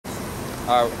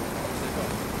All right.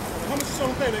 How much is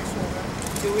on payday for, man?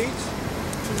 2 each.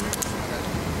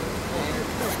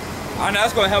 I know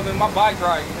that's gonna help me in my bike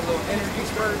ride. Get a little energy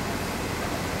spurt.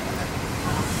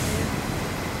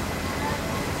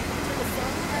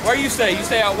 Where you stay? You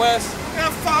stay out west? I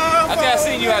got 5. I think I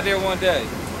seen you out there one day. You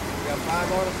got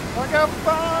 5 on us? I got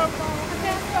 5 on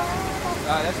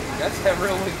That's that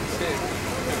real wicked shit.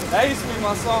 That used to be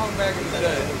my song back in the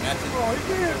day. Oh, you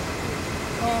did?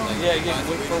 Yeah, getting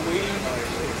whipped for weed.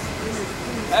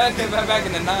 That came back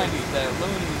in the 90s, that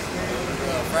Loonies.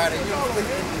 Friday.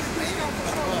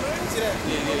 Yeah.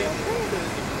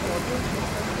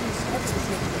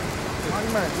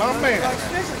 My man.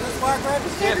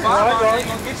 Yeah, 5 on ain't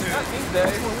gonna get you nothing these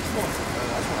days.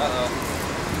 Uh-oh.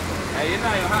 Hey, you're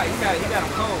not even hot. He got him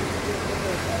cold.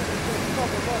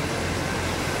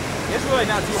 It's really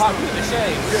not too hot. We in the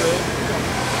shade. We're good.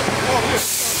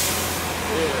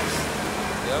 Yeah.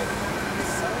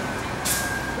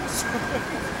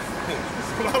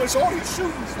 But all these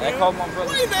shootings, man. I called my brother.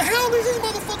 What in the hell is these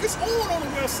motherfuckers on the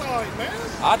west side, man?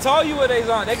 I told you what they's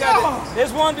on. They got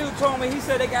this one dude told me, he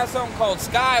said they got something called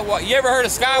skywalk. You ever heard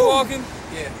of skywalking?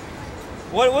 Yeah.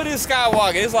 What is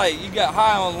skywalking? It's like you got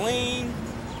high on lean,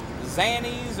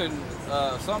 Xannies, and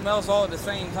something else all at the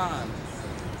same time.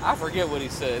 I forget what he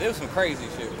said. It was some crazy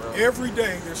shit, bro. Every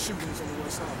day there's shootings on the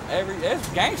west side. It's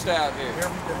gangsta out there.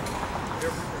 Every day.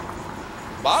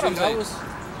 Bottoms.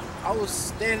 I was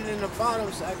standing in the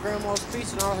bottoms at Grandma's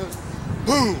Beach and all her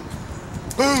boom,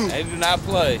 boom. They do not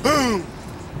play. Boom,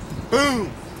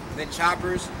 boom. Then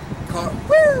choppers, car. Woo,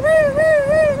 woo, woo,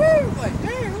 woo, woo. Like,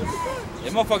 damn, what the fuck?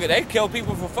 Them motherfuckers, they kill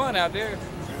people for fun out there.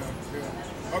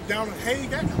 Yeah. Up down in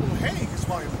Hague, Hague is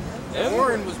violent, man. Yeah.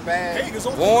 Warren was bad. Hague is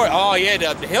over. Warren, oh yeah,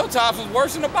 the hilltops is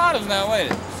worse than the bottoms now, ain't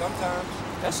it? Sometimes.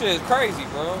 That shit is crazy,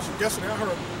 bro. Yesterday I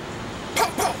heard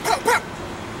pop, pop, pop, pop,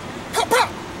 pop, pop.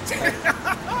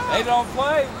 They don't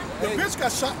play. The bitch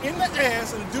got shot in the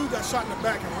ass and the dude got shot in the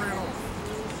back and ran off.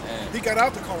 Man. He got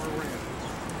out the car and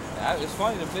ran. It's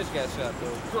funny the bitch got shot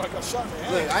though. Girl, I got shot in the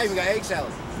ass. Look, I even got egg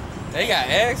salad. They got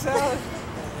egg salad?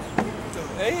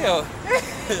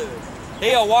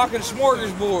 He a walking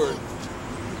smorgasbord.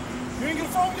 You ain't get a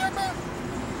phone yet, man?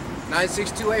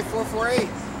 9628448.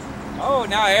 Oh,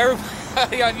 now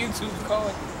everybody on YouTube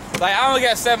calling. Like, I only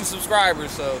got 7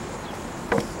 subscribers, so.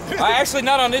 Actually,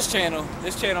 not on this channel.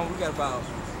 This channel, we got about.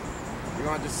 You're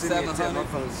going to just send me a tip. My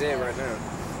phone's dead right now.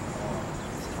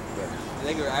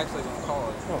 They're actually gonna call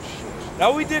it. Oh shit.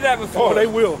 No, we did that before. Oh, they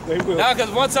will. They will. No, because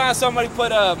one time somebody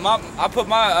put I put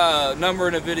my number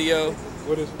in a video.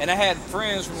 What is it? And I had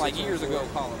friends from like years ago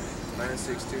calling me.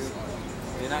 962.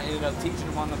 And I ended up teaching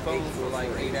them on the phone for like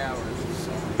 8 hours.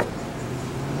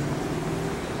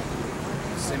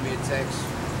 Send me a text.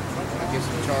 I get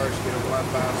some charge, get a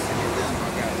Wi-Fi, send me this. I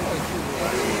got it.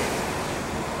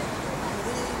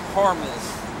 Harmless.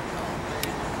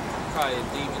 Probably a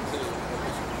demon too.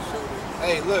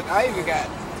 Hey, look, I even got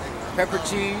pepper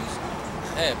cheese.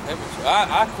 Yeah, pepper cheese.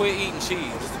 I quit eating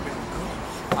cheese.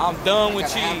 I'm done with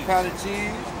cheese. Half pound of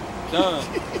cheese. Done.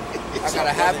 I got a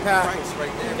half pound.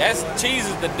 That's cheese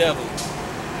is the devil.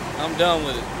 I'm done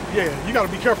with it. Yeah, you gotta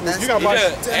be careful. You gotta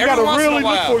Really really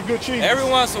look for good cheese. Every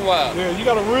once in a while. Yeah, you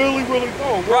gotta really.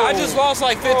 Oh, bro, I just lost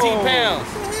like 15 pounds.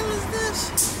 What the hell is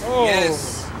this? Oh.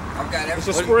 Yes. I've got everything.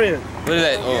 It's a spread. What is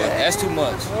that? Oh, that's too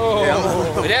much. Oh. Yeah.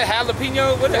 Is that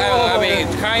jalapeno? What? I mean,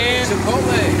 cayenne.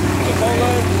 Chipotle.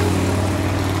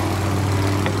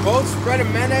 Both spread of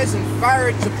mayonnaise and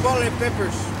fire chipotle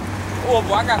peppers. Oh,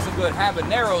 boy, I got some good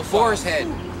habanero sauce. Boar's head.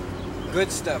 Good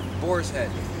stuff. Boar's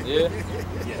head. Yeah?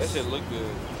 Yes. That shit look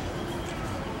good.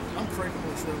 I'm craving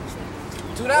horseradish.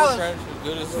 $2. Horseradish is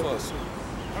good as fuck.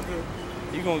 I'm good.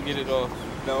 You gonna get it off?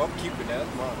 No, I'm keeping that.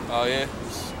 Mine. Oh, yeah?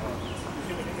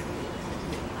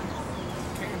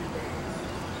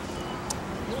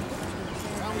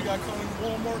 Now we got calling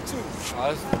Walmart too.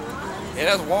 Oh, yeah,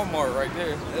 that's Walmart right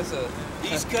there. That's a...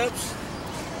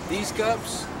 These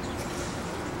cups,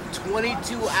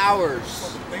 22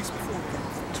 hours.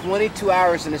 22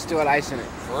 hours and it's still got ice in it.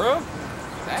 For real?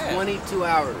 Damn. 22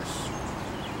 hours.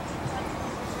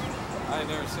 I ain't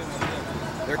never seen one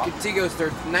yet. They're Contigos.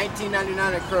 They're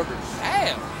 $19.99 at Kroger's.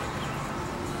 Damn.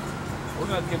 We're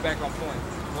gonna get back on point.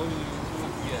 What do you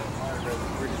get?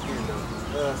 We're just getting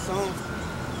those. Some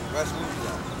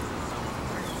Rasputia.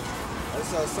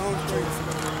 That's some straight.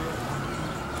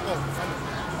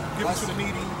 Give it to the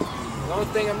needy. The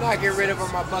only thing I'm not getting rid of are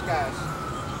my Buckeyes.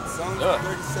 Psalms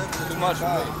 37 Too much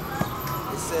for me.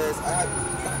 It says, I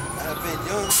have been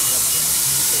young. It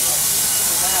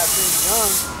says, I have been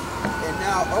young and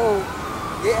now old.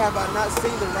 Yet have I not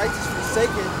seen the righteous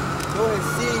forsaken, nor his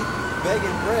seed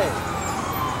begging bread.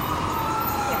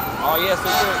 Oh yes, they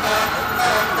do.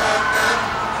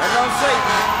 There goes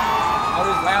Satan. All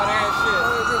this loud ass shit.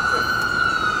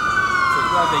 So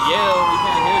you have to yell, we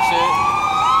can't hear shit.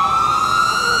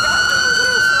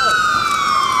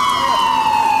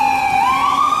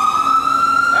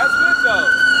 That's good though.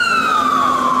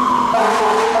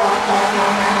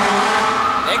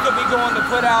 They could be going to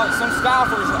put out some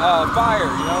scoffers fire,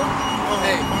 you know?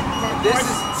 Hey, this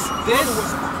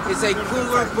is a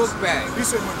cooler book bag. He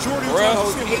said majority of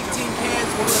Holds time 18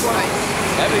 cans with a light.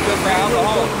 That'd be good for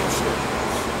alcohol.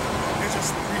 They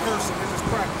just rehearsing, they just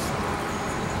practice.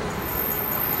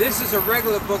 This is a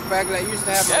regular book bag that I used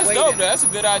to have. That's dope though. That's a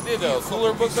good idea though.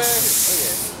 Cooler book bag. Oh,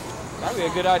 yeah. That'd be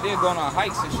a good idea going on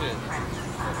hikes and shit.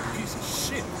 Piece of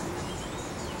shit.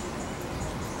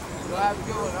 Well, have a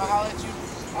good one. I'll holler at you.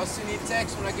 I'll send you a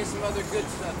text when I get some other good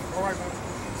stuff. All right, man.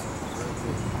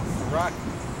 Rock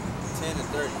 10 and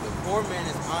 30. The poor man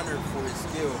is honored for his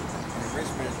skill, and the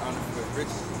rich man is honored for his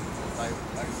riches. Like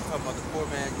talking about the poor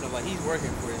man, you know, like he's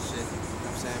working for his shit. You know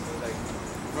what I'm saying? But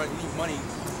like, you need money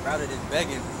rather than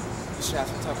begging. You should have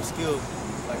some type of skill,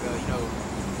 like you know,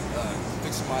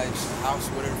 fix somebody's house,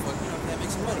 whatever the fuck. You know, that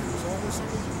makes some money. There's always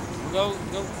something. Go.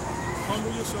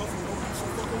 Humble yourself and go do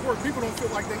some fucking work. People don't feel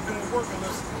like they doing work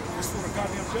unless it's for the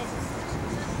goddamn devil.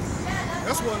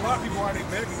 That's what a lot of people are. They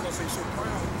begging because they so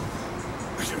proud.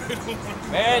 They don't want to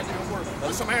do Man. work.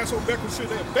 There's some asshole begging shit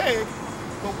they beg,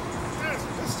 but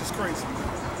that's just crazy.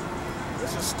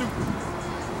 That's just stupid.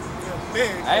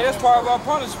 Beg. Hey, that's part of our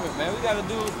punishment, man. We gotta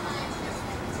do it.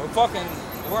 We're fucking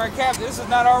wearing cap. This is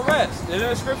not our rest. Didn't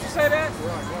the scripture say that?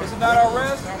 Right. This is not our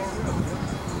rest. Not our rest.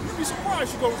 You'd be surprised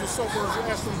you go to the suburbs and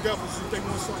ask them devils if they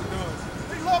want something done.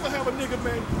 They love to have a nigga,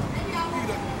 man, be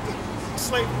the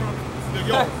slave around the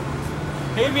yard.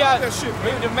 He be out. That shit,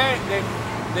 He,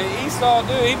 the Esau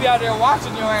dude. He be out there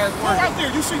watching your ass Go work. out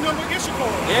there, you see number Issachar.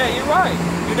 Yeah, you're right.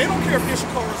 And they don't care if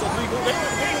Issachar is illegal. They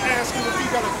don't ask him if he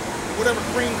got a whatever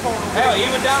green card. Hell,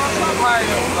 even down on top like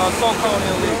so-called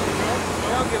illegal.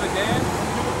 They don't give a damn.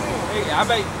 Hey, I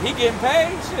bet he getting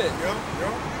paid. Shit. Yeah.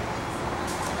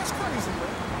 That's crazy,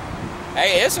 man.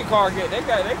 Hey, Issachar they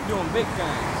doing big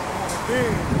things.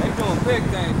 Big. They doing big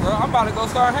things, bro. I'm about to go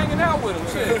start hanging out with them.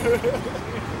 Shit.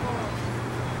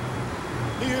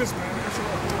 He is, man. That's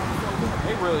what I'm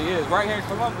doing. It really is. Right here in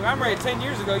Columbia. I remember 10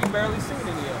 years ago, you barely seen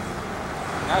any of them.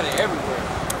 Now they're everywhere.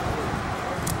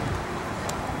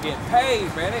 Getting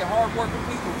paid, man. They hard-working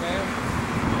people, man.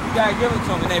 You gotta give it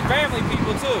to them. And they family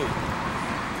people, too.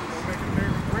 Making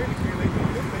America great again. They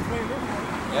playing their part.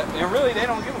 Yeah, and really, they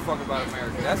don't give a fuck about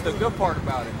America. That's the good part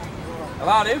about it. A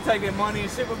lot of them take their money and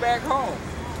ship it back home.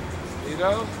 You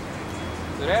know?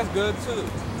 So that's good, too.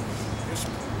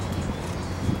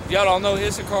 Y'all don't know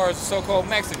Issachar is so-called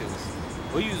Mexicans.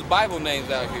 We use Bible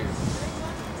names out here.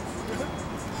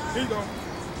 Here you go.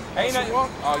 Ain't nothing.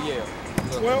 Oh, yeah.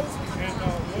 12 and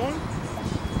 1.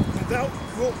 And thou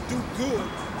wilt do good.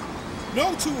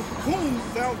 Know to whom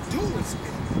thou doest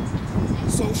it.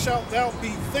 So shalt thou be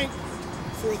thanked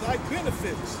for thy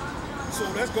benefits. So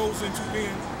that goes into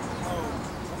being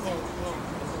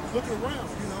looking around,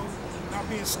 you know, not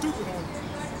being stupid on.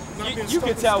 You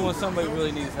can tell when somebody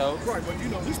really needs help. Right, but you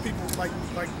know, these people like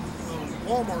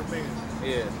Walmart man.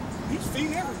 Yeah. He's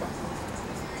feeding everybody.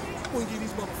 I wouldn't give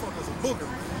these motherfuckers a booger,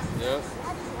 man. Yeah.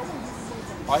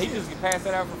 Oh, he just passed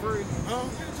that out for free?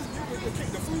 Just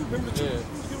give the food, remember the chicken? He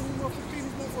was giving them motherfuckers, these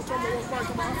motherfuckers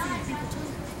talking about I feed people too.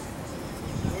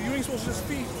 Well, you ain't supposed to just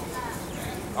feed them.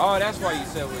 Oh, that's why you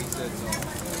said what he said to him.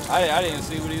 I didn't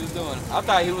see what he was doing. I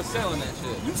thought he was selling that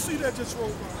shit. You see that just roll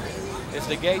by. It's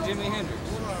the gay Jimi Hendrix.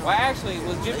 Well, actually,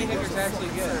 was Jimi Hendrix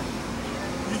actually gay?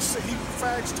 He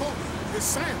fags talking. His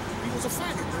sound. He was a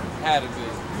faggot, man. Had to be.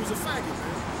 He was a faggot,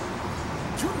 man.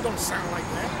 Judah don't sound like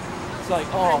that. It's like,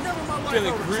 oh, never in my life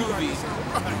feeling heard a Jew like groovy. that sound.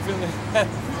 Right. Feeling.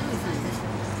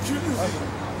 Groovy.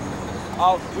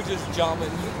 Oh, we're just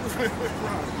jumping.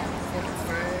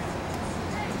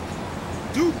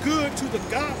 Do good to the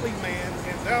godly man,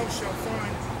 and thou shalt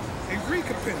find a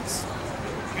recompense.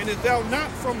 And if thou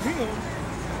not from him,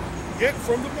 yet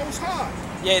from the Most High.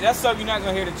 Yeah, that's something you're not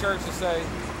going to hear the church to say.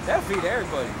 That'll feed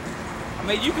everybody. I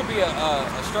mean, you could be a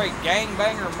straight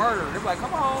gangbanger murderer. They're like,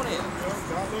 come on in. Yeah,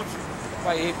 God loves you.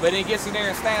 Like, but he gets in there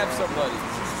and stabs somebody.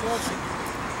 Jesus loves you.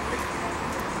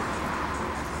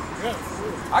 Yeah, for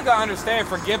real. I can understand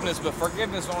forgiveness, but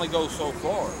forgiveness only goes so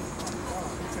far. Wow,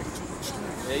 you take it to the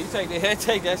extreme. Yeah, you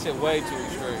take that shit way too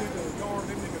extreme.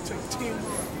 That nigga take 10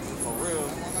 For real.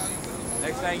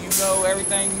 Next thing you know,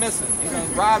 everything missing. He done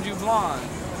robbed you blind.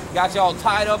 Got y'all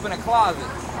tied up in a closet.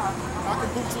 I can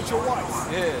boots with your wife.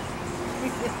 Yeah.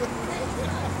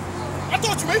 I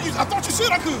thought you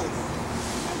said I could.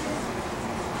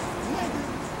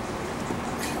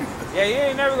 Yeah, you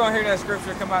ain't never gonna hear that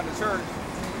scripture come out of the church.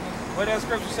 What that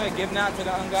scripture say? Give not to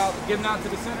the ungodly, give not to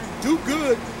the sinner. Do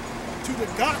good to the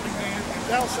godly man, and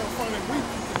thou shalt find a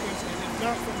recompense, and if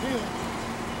not from him,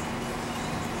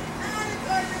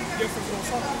 get from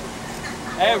Most High.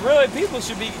 Hey, really, people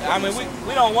should be. I mean,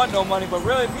 we don't want no money, but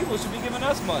really, people should be giving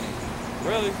us money.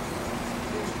 Really,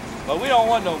 but we don't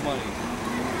want no money.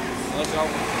 Unless y'all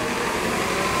want.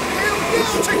 Yeah,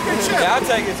 take that check. Yeah, I'll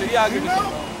take it. So yeah, I'll give you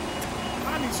some.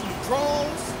 I need some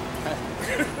drawers.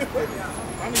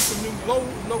 I need some new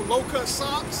low-cut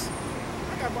socks.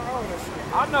 I got my all that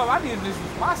shit. I know. I need this.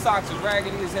 My socks are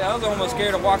raggedy as hell. I was almost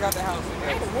scared to walk out the house.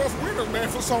 It was a rough winter, man,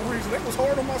 for some reason. It was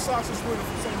hard on my socks this winter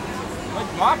for some reason. Like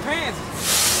my pants,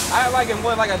 I like in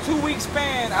what, like a 2-week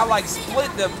span, I like split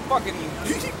the fucking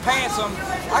pants.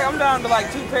 I'm down to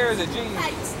like 2 pairs of jeans.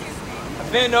 I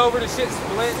bend over, the shit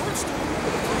split.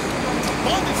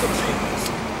 Abundance of jeans.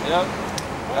 Yep.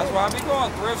 That's where I be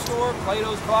going. Thrift store,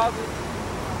 Plato's Closet.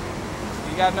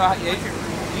 You gotta know how.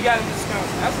 You gotta.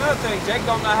 That's another thing. Jake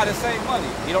don't know how to save money.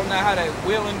 He don't know how to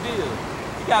wheel and deal.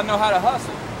 You gotta know how to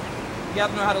hustle. You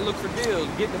gotta know how to look for deals.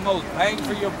 Get the most bang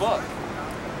for your buck.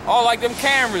 All like them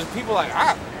cameras. People like,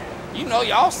 you know,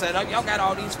 y'all set up. Y'all got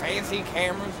all these fancy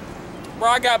cameras. Bro,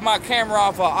 I got my camera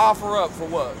off of offer up for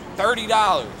what?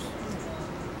 $30.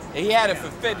 And he had it for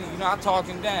 $50. You know, I talked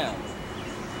him down.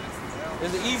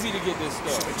 It's easy to get this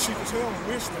stuff. It's cheap as hell on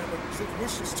Wish, man. But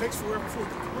Wish just takes forever for it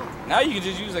to come up. Now you can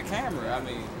just use a camera. I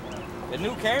mean, the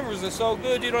new cameras are so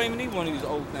good, you don't even need one of these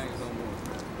old things no more.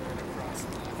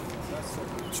 That's so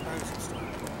expensive stuff.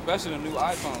 Especially the new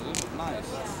iPhones. This is nice.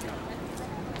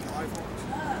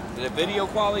 The video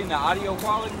quality and the audio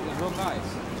quality is real nice.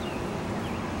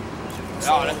 That's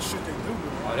all the shit they do.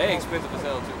 Oh, they expensive as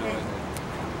hell too, though.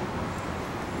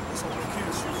 That's all the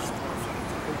kids use.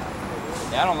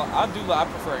 Yeah, I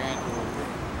prefer Android.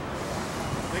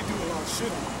 They do a lot of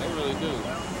shit on it. They really do.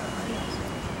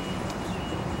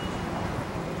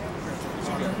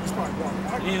 It's probably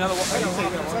water. You need another one? I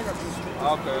got this.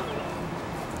 Okay.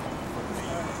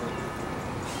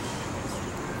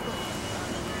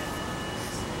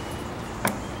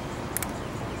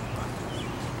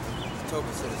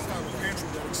 Toby said It's not a pantry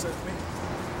that accepts me.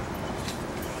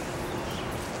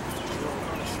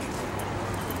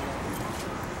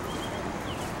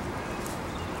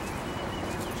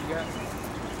 Got?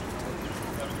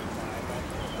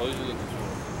 What was you looking for?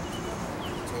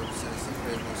 Toby said he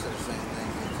pretty much said the same thing.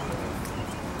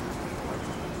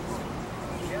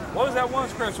 What was that one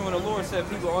scripture when the Lord said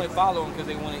people only follow him because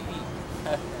they want to eat?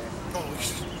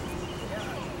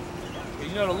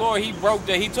 You know, the Lord, he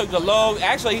took the loaves.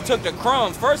 Actually, he took the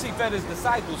crumbs. First, he fed his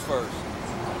disciples first.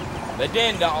 But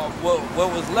then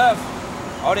what was left,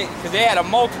 because they had a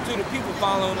multitude of people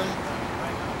following him.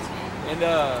 And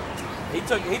he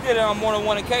did it on more than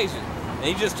one occasion. And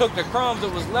he just took the crumbs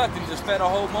that was left and just fed a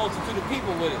whole multitude of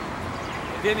people with it.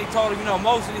 And then he told them, you know,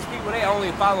 most of these people, they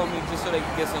only follow me just so they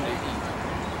can get something to eat.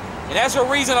 And that's the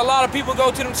reason a lot of people go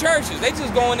to them churches. They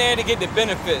just go in there to get the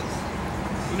benefits.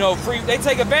 You know, free. They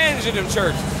take advantage of them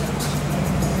churches.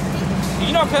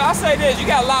 You know, because I say this, you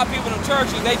got a lot of people in them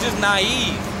churches, they just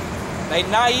naive. They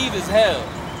naive as hell.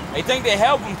 They think they're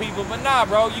helping people, but nah,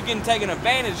 bro, you getting taken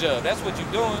advantage of. That's what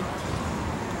you're doing.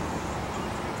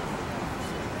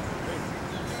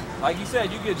 Like you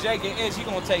said, you get Jake an inch, you're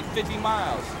going to take 50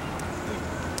 miles.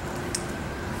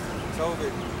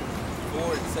 Toby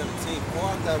 4:17. Pour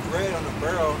out that bread on the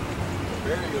burial of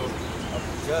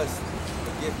the just,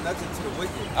 but give nothing to the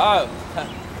wicked.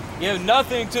 Give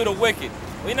nothing to the wicked.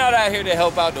 We're not out here to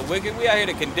help out the wicked. We out here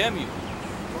to condemn you.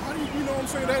 Well, how do you know what I'm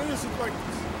saying? That is like,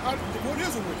 what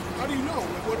is a wicked? How do you know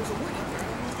what is a wicked, man?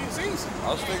 It's easy.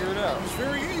 Let's figure it out. It's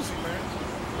very easy, man.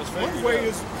 One Let's way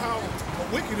is how a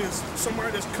wicked is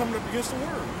somebody that's coming up against the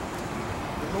word.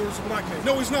 The Lord's a black man.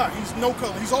 No, he's not. He's no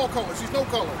color. He's all colors. He's no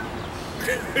color.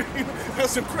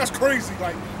 That's crazy.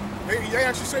 Like, they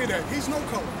actually say that. He's no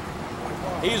color. Like,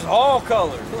 wow. He's all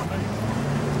colors.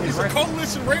 He's a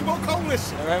coalition, rainbow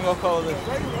coalition. A rainbow coalition.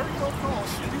 Rainbow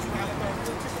coalition.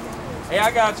 Hey, I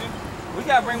got you. We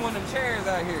got to bring one of them chairs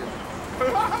out here.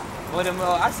 But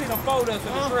I see them photos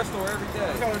from the thrift store every day.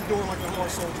 I got a door like a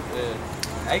horse soldier. Yeah.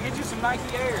 Hey, get you some Nike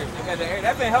Airs. They got the Air.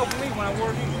 That's been helping me when I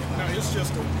wore these. No, it's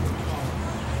just a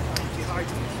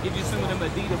dehydrated. Get you some of them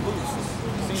Adidas boots.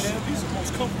 See them? These are the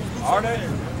most comfortable boots. Are they?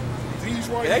 These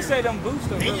right They here. say them boots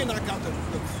are really. And I got the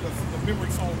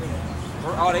memory foam in it.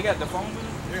 Oh, they got the foam in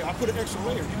it? Yeah, I put an extra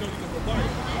layer. You know you can go buy it.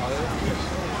 Oh, yeah.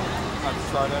 I have to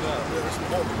try that out. Yeah, it's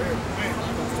over there. Man,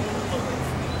 I got foam.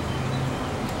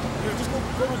 Yeah, just go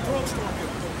to the drugstore and get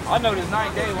it. I know this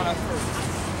night day when I first.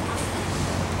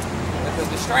 It's a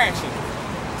distraction.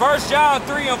 1 John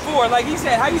 3 and 4, like he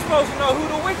said, how you supposed to know who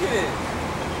the wicked is?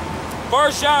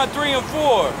 1 John 3 and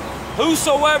 4,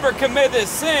 whosoever committeth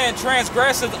sin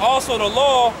transgresseth also the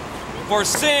law, for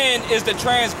sin is the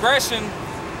transgression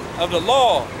of the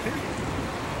law.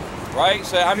 Right?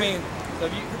 So, I mean,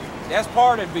 that's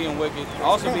part of being wicked.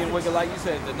 Also being wicked, like you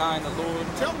said, denying the Lord.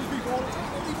 Tell these people all the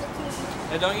time, don't eat that pork.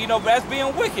 They don't, you know, but that's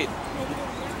being wicked.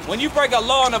 When you break a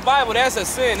law in the Bible, that's a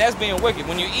sin. That's being wicked.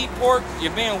 When you eat pork,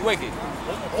 you're being wicked.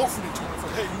 Offering it to them.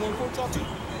 Hey, you want a pork chop too?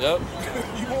 Yep.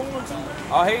 You want one too?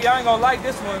 Oh, hey, y'all ain't gonna like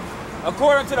this one.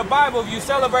 According to the Bible, if you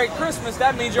celebrate Christmas,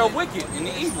 that means you're wicked and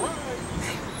evil.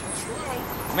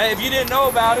 Man, if you didn't know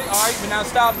about it, all right, but now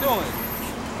stop doing it.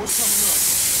 What's coming up?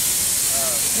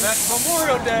 That's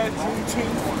Memorial Day.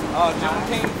 Juneteenth. Oh,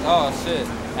 Juneteenth. Oh, shit.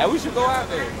 Hey, we should go out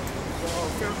there.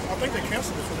 I think they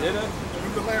canceled it for that. Did they?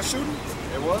 Remember the last shooting?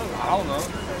 It was? I don't know.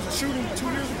 There was a shooting 2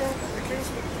 years ago. They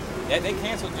canceled it. Yeah, they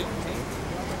canceled Juneteenth.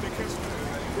 I think they canceled it.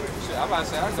 Shit, I'm about to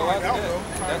say, I'd go out there.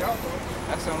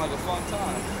 That sounds like a fun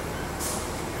time.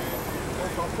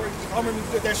 I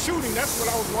remember that shooting, that's what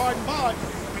I was riding by.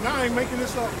 And I ain't making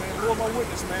this up, man. Lord, my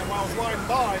witness, man. While I was riding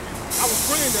by, I was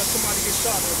praying that somebody gets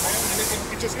shot there, man.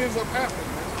 And it just ends up happening,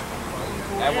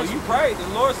 man. And when you prayed, the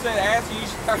Lord said, ask you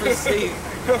shall receive.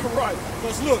 Right.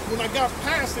 Because look, when I got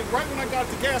past it, right when I got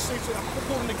to the gas station, I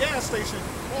pulled in the gas station,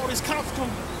 all these cops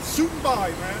come shooting by,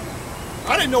 man.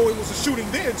 I didn't know it was a shooting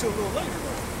then until a little later,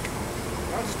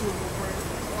 though. I just do a little prayer.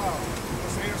 Wow.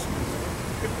 That's the answer.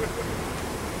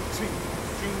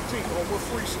 Juneteenth, oh, we're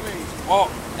free slaves. Oh,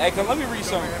 hey, let me read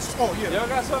something. Oh, yeah. Y'all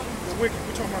got something? The wicked.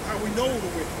 We're talking about how we know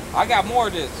the wicked. I got more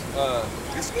of this.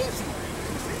 It's easy.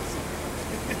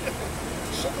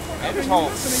 Shut the fuck up. This You whole,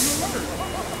 listen and you learn.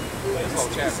 this whole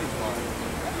chapter.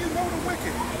 How do you know the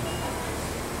wicked?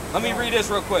 Let me read this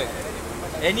real quick.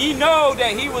 And ye know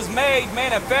that he was made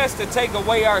manifest to take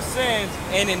away our sins,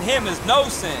 and in him is no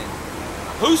sin.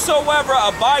 Whosoever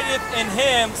abideth in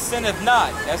him sinneth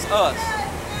not. That's us.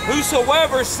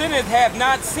 Whosoever sinneth hath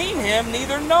not seen him,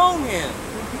 neither known him.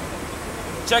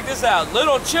 Check this out.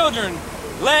 Little children,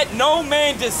 let no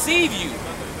man deceive you.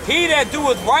 He that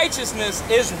doeth righteousness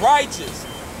is righteous,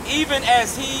 even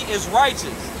as he is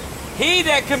righteous. He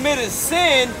that committeth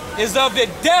sin is of the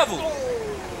devil,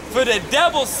 for the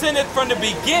devil sinneth from the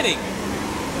beginning.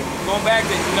 Going back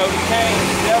to, you know, the Cain,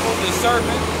 the devil, the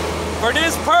serpent. For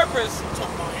this purpose.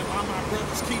 Talking about, am I my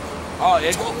brother's keeper? Oh,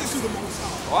 it's Talk this to the Most High.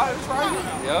 Oh, that's right here.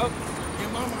 Yep.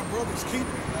 Am I my brother's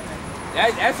keeper?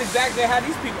 That's exactly how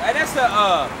these people. And that's the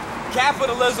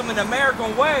capitalism in the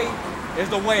American way is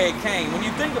the way it came. When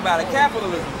you think about it,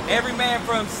 capitalism, every man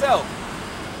for himself.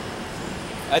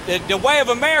 The way of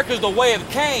America is the way of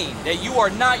Cain, that you are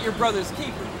not your brother's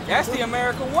keeper. That's the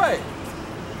American way.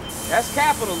 That's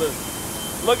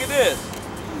capitalism. Look at this.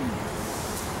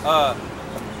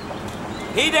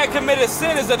 He that committeth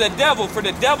sin is of the devil, for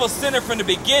the devil sinned from the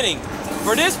beginning.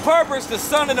 For this purpose the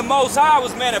Son of the Most High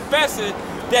was manifested,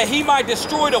 that he might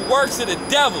destroy the works of the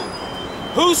devil.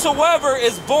 Whosoever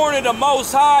is born of the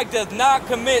Most High doth not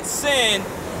commit sin,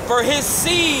 for his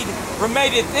seed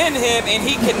remaineth in him, and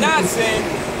he cannot sin,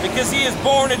 because he is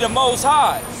born of the Most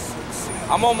High.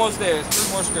 I'm almost there. It's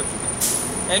 3 more scriptures.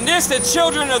 And this the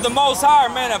children of the Most High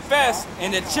are manifest,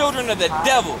 and the children of the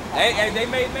devil. They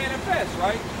made manifest,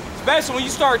 right? Especially when you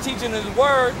start teaching his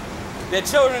word, the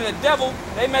children of the devil,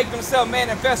 they make themselves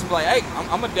manifest. Like, hey,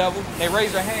 I'm a devil. They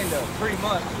raise their hand up, pretty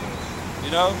much. You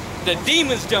know? The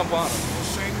demons jump on them.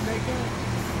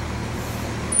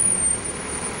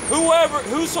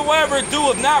 Whosoever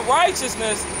doeth not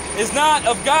righteousness is not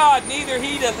of God, neither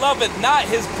he that loveth not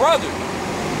his brother.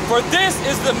 For this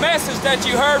is the message that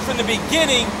you heard from the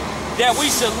beginning, that we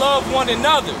should love one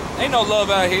another. Ain't no love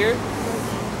out here.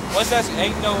 What's that?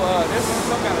 Ain't no, there's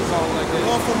some kind of song like that.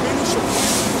 Love for many shall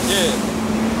pass. Yeah.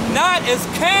 Not as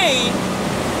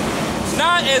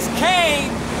Cain,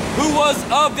 who was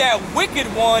of that wicked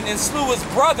one and slew his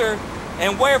brother,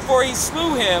 and wherefore he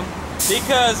slew him,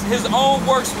 because his own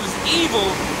works was evil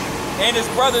and his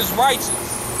brother's righteous.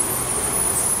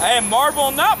 And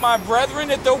marvel not, my brethren,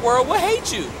 that the world will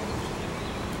hate you.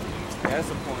 That's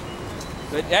the point.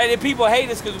 But people hate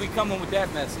us because we come in with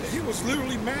that message. He was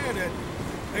literally mad at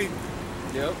Abel.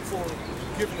 Yep. For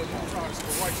giving the Most High the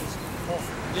righteous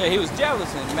offering. Yeah, he was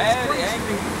jealous and mad,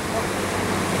 angry.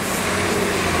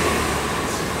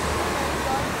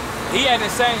 He had the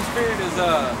same spirit as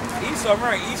Esau.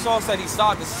 Remember, Esau said he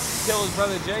sought to kill his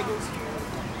brother Jacob.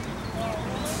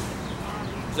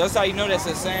 So that's how you know that's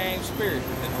the same spirit,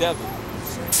 the devil.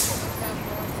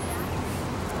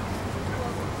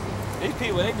 These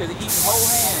people, they just eat whole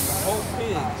hands, whole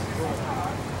pigs.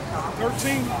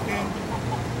 13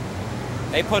 and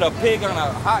They put a pig on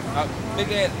a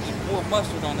big ass, pour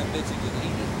mustard on that bitch and just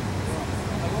eat it.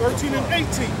 13 and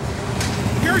 18.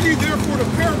 Hear ye therefore the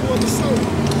parable of the sower.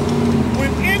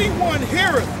 When anyone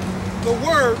heareth the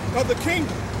word of the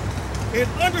kingdom and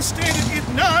understandeth it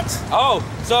not. Oh,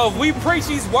 so if we preach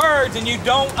these words and you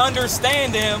don't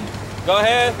understand them, go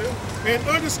ahead. And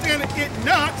understandeth it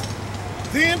not,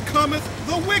 then cometh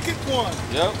the wicked one.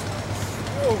 Yep.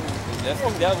 Oh. That's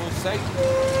the devil, Satan.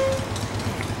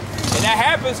 And that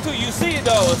happens too. You see it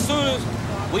though. As soon as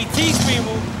we teach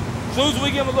people, as soon as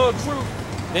we give them a little truth,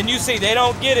 then you see they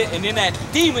don't get it, and then that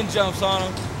demon jumps on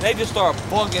them. They just start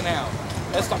bugging out.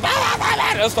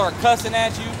 They'll start cussing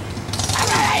at you. The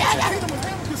kingdom of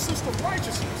heaven consists of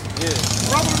righteousness. Yeah.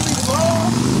 Brotherly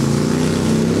love,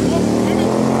 women,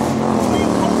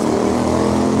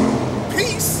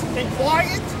 peace and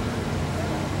quiet.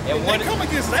 And what they come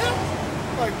against that?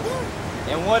 Like what?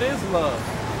 And what is love?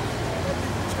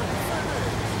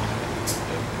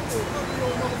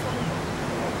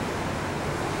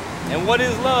 And what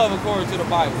is love according to the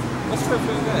Bible? What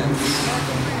scripture is that?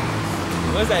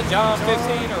 What is that, John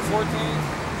 15 or 14?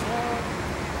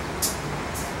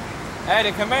 Hey,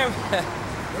 the commandment.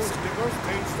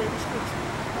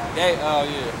 Oh,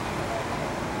 yeah.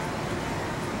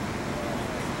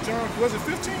 John, was it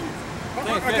 15?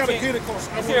 I 15. gotta get it close.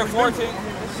 It's here 14.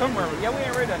 Somewhere. Yeah, we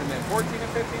ain't read that in there. 14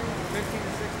 and 15, 15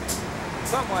 and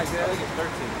 16. Something like that. I think it's 13.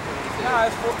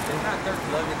 Nah, it's 14. It's not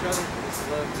 13. Love each other. It's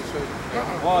love to show you.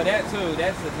 Well, that too.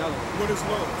 That's another one. What is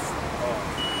love?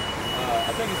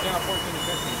 I think it's John 14 and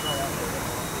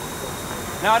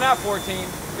 15. No, not 14.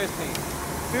 15.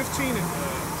 15 and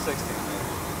 16.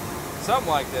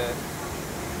 Something like that.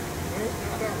 no,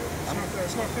 not that one.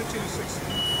 It's not 15 and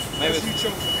 16. Maybe you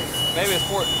chose the name. Maybe it's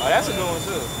 14. Oh, that's a good one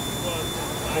too.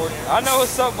 14. I know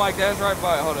it's something like that. That's right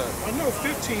by it. Hold up. I know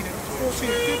 15 and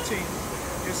 14 and 15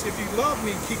 is if you love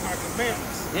me, keep my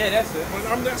commandments. Yeah, that's it. But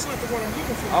that's not the one I'm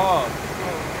looking for. Oh.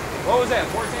 What was that?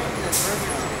 14?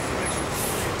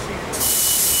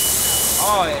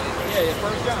 Oh, yeah, it's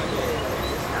 1 John.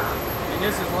 Yeah. And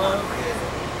this is love.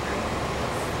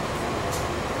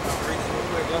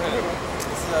 Go ahead.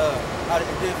 It's how to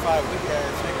identify wicked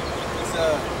ass nigga. It's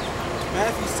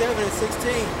Matthew 7 and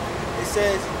 16. It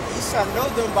says, "Ye shall know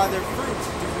them by their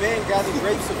fruits. Do men gather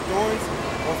grapes of thorns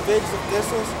or figs of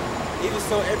thistles? Even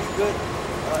so, every good.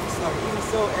 Even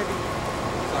so, every.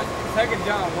 Sorry. 2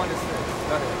 John 1 and 6.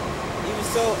 Go ahead. Even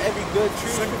so, every good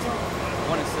tree.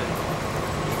 1 and 6.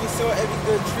 Even so, every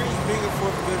good tree bringeth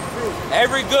forth good fruit.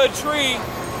 Every good tree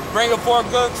bringeth forth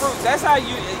good fruit. That's how it's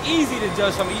easy to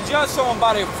judge someone. You judge someone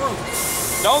by their fruit.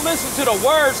 Don't listen to the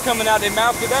words coming out their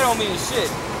mouth, because that don't mean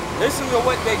shit. Listen to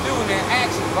what they do in their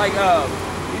actions. Like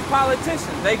these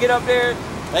politicians, they get up there,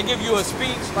 they give you a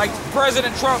speech. Like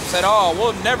President Trump said, "Oh,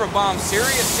 we'll never bomb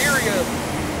Syria. Syria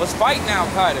was fighting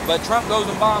Al-Qaeda, but Trump goes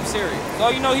and bombs Syria." So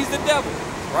you know he's the devil,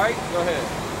 right? Go ahead. A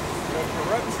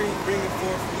corrupt tree bringeth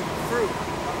forth evil fruit.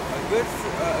 A good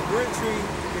tree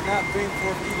cannot bring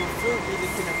forth evil fruit, neither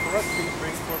can a corrupt tree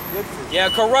bring forth good fruit. Yeah, a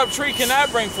corrupt tree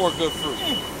cannot bring forth good fruit.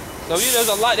 So yeah,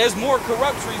 there's more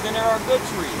corrupt trees than there are good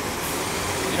trees.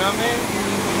 You know what I mean?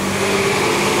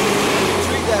 The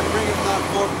tree that bringeth not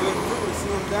forth good fruit is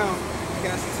thrown down and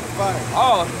cast into the fire.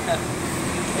 Oh,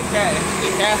 it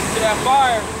cast into that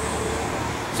fire.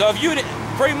 So if you're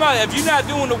not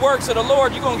doing the works of the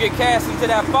Lord, you're gonna get cast into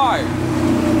that fire.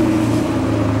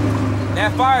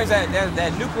 That fire is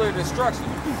that nuclear destruction.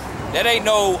 That ain't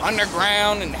no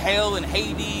underground and hell and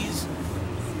Hades.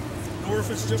 Or if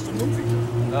it's just a movie.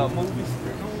 Movies. You know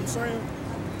what I'm saying?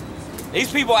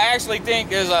 These people actually think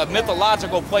there's a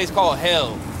mythological place called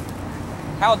hell.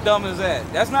 How dumb is that?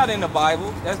 That's not in the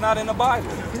Bible. That's not in the Bible.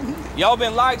 Y'all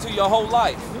been lied to your whole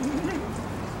life.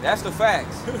 That's the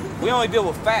facts. We only deal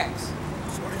with facts.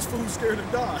 That's why these fools scared to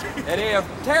die. And they are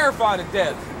terrified of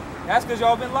death. That's because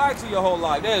y'all been lied to your whole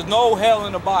life. There's no hell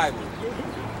in the Bible.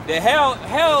 The hell,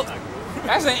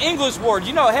 that's an English word.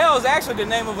 You know, hell is actually the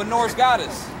name of a Norse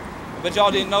goddess. But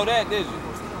y'all didn't know that, did you?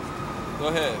 Go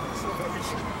ahead. It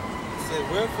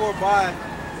said, "Wherefore by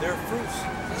their fruits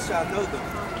ye shall know them."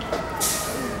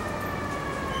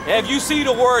 If you see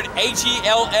the word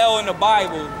H-E-L-L in the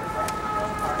Bible,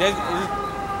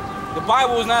 the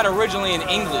Bible was not originally in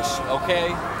English,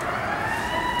 okay?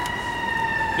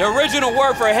 The original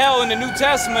word for hell in the New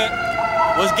Testament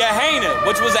was Gehenna,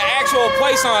 which was an actual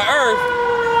place on earth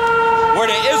where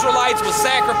the Israelites would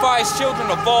sacrifice children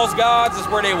to false gods. It's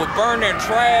where they would burn their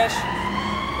trash.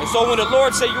 And so when the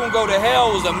Lord said you're going to go to hell,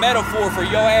 it was a metaphor for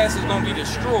your ass is going to be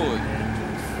destroyed.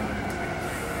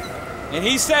 And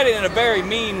he said it in a very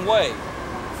mean way.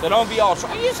 So don't be all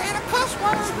trying. You just had a cuss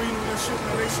word. I was reading this shit,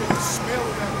 man. They said the smell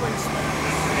of that place, man.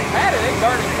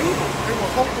 burning people. They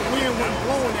will hope the wind wasn't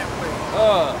blowing that way.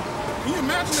 Can you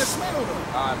imagine that smell though?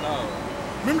 I know.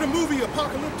 Remember the movie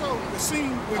Apocalypto? The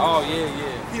scene when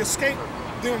he escaped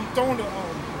them throwing the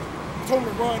told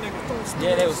him to run, they were throwing spears.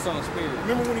 Yeah, they was throwing spears.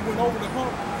 Remember when he went over the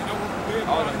hump and over the dead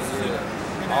bodies?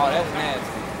 Oh, that's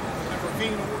nasty. That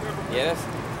ravine or whatever. Yeah,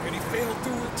 and he fell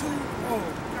through it too. Oh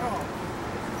God.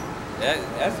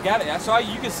 That's got it. That's why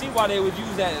you can see why they would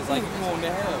use that as like you going to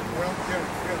hell. Well, yeah.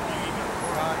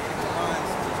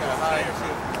 Hide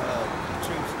shit,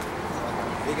 troops,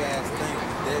 big ass thing,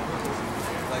 dead people,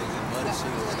 like the mud and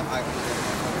shit, and the high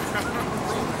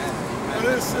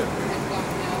That is sick.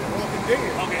 Walking Dead.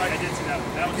 Okay, like, I did see that.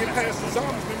 That was get past the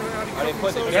zombies. Remember how they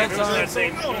put the guns on that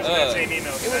same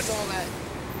email. It was all that.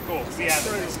 Cool. We have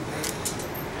it.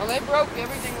 Well, they broke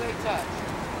everything they touched.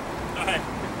 All right.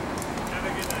 Have a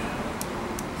good night.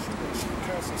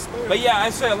 But yeah,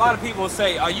 I say a lot of people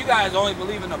say, "Oh, you guys only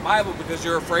believe in the Bible because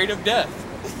you're afraid of death."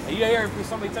 Have you heard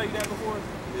somebody tell you that before?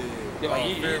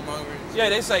 Yeah,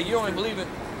 they say you only believe it.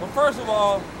 Well, first of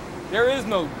all, there is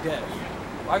no death.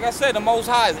 Like I said, the Most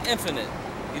High is infinite.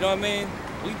 You know what I mean?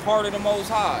 We part of the Most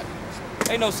High.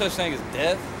 Ain't no such thing as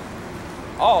death.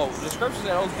 Oh, the scripture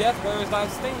said, "Oh, death, where is thy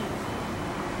sting?"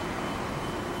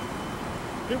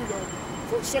 Here we go.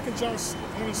 2 John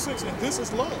 1:6, and this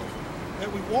is love,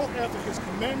 that we walk after his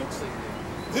commandments.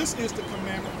 This is the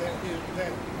commandment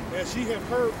that as ye have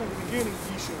heard from the beginning,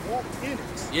 ye should walk in it.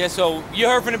 Yeah, so you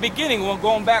heard from the beginning, well,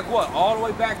 going back what? All the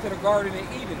way back to the Garden of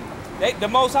Eden. The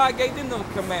Most High gave them the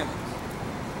commandments.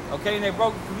 Okay, and they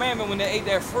broke the commandment when they ate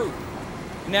that fruit.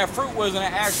 And that fruit wasn't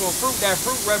an actual fruit. That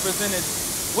fruit represented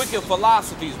wicked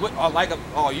philosophies.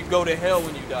 You go to hell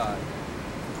when you die.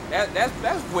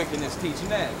 That's wickedness teaching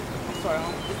that. Sorry,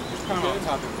 it's kind of off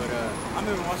topic, but I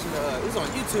remember watching it was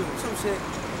on YouTube or some shit.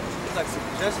 It's like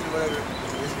suggestion or whatever.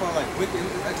 It's called like Wicked.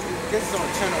 This is on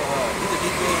a channel, either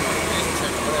DJ or music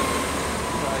channel, whatever.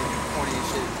 You know, like corny and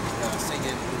shit,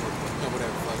 singing,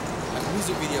 whatever. Like a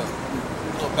music video.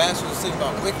 Little bastard was singing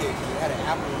about wicked. He had an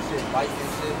apple and shit, biting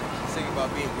and shit, singing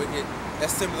about being wicked.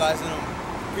 That's symbolizing them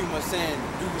pretty much saying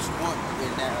do what you want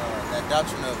in that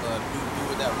doctrine of do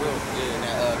what that will. And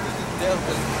that the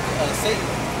devil, Satan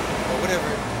or whatever,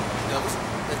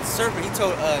 the serpent, he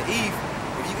told Eve,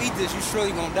 if you eat this, you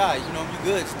surely gonna die. You know, you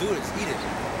good, just do it, just eat it.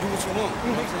 Do what you want.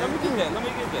 You know what I'm saying? Let me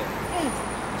get that.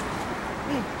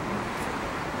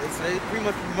 So they pretty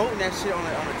much promoting that shit on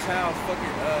a child's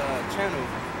fucking channel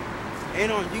and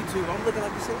on YouTube. I'm looking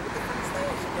like this shit. What the fuck is that?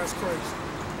 That's crazy.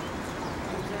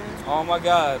 Oh my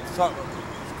God, it's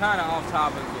kind of off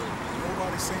topic.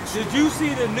 Nobody saying shit. Did you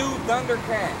see the new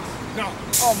Thundercats? No.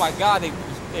 Oh my God, they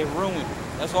ruined it.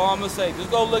 That's all I'm gonna say. Just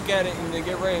go look at it and then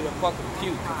get ready to fucking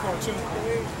puke. Cartoon.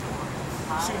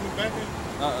 See the new Batman?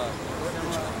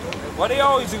 Well, they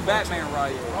always do Batman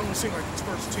right here. I only seen like the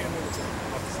first 10 minutes of it.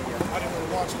 I didn't want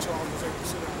to watch it until I was able to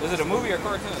sit down. Is it a movie or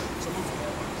cartoon? It's a movie.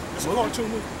 It's a cartoon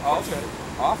movie. Oh, okay.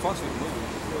 Oh, I fucks with the movie.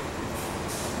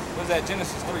 What's that,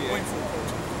 Genesis 3? Waiting for the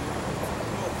cartoon.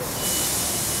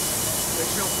 They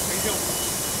help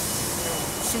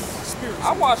soothe my spirits.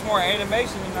 I watch more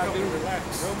animation than I Help do me relax.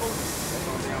 real movies.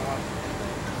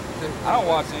 I don't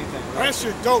watch anything. Really. That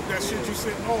shit dope. That shit you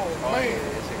said, oh man.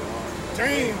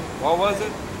 Damn. What was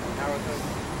it?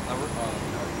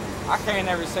 I can't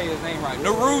never say his name right.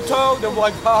 Naruto. They're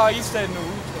like, oh, you said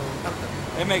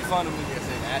Naruto. They make fun of me.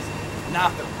 Nah,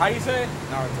 how you say it?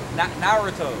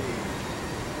 Naruto.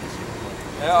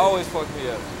 They always fuck me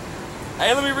up.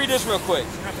 Hey, let me read this real quick.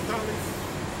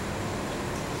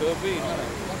 Could be.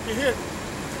 You hit.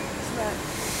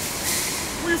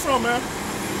 Where you from, man?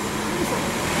 Where you from?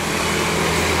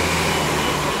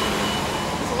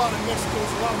 There's a lot of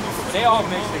Mexicans, a lot of Mexicans. They all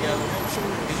mixed together.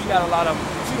 Because you got a lot of them.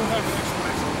 You don't have an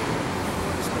explanation.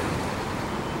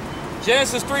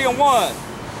 Genesis 3:1.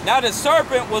 Now the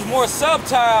serpent was more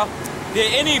subtile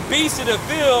than any beast of the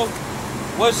field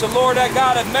which the Lord that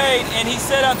God had made, and he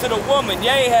said unto the woman,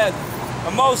 Yea, hath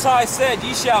the Most High said,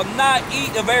 Ye shall not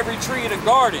eat of every tree of the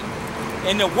garden.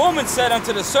 And the woman said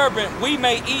unto the serpent, We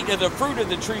may eat of the fruit of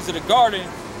the trees of the garden,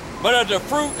 but of the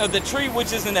fruit of the tree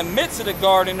which is in the midst of the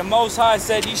garden, the Most High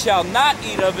said, Ye shall not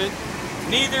eat of it,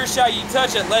 neither shall ye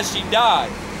touch it, lest ye die.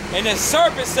 And the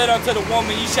serpent said unto the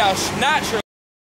woman, Ye shall not surely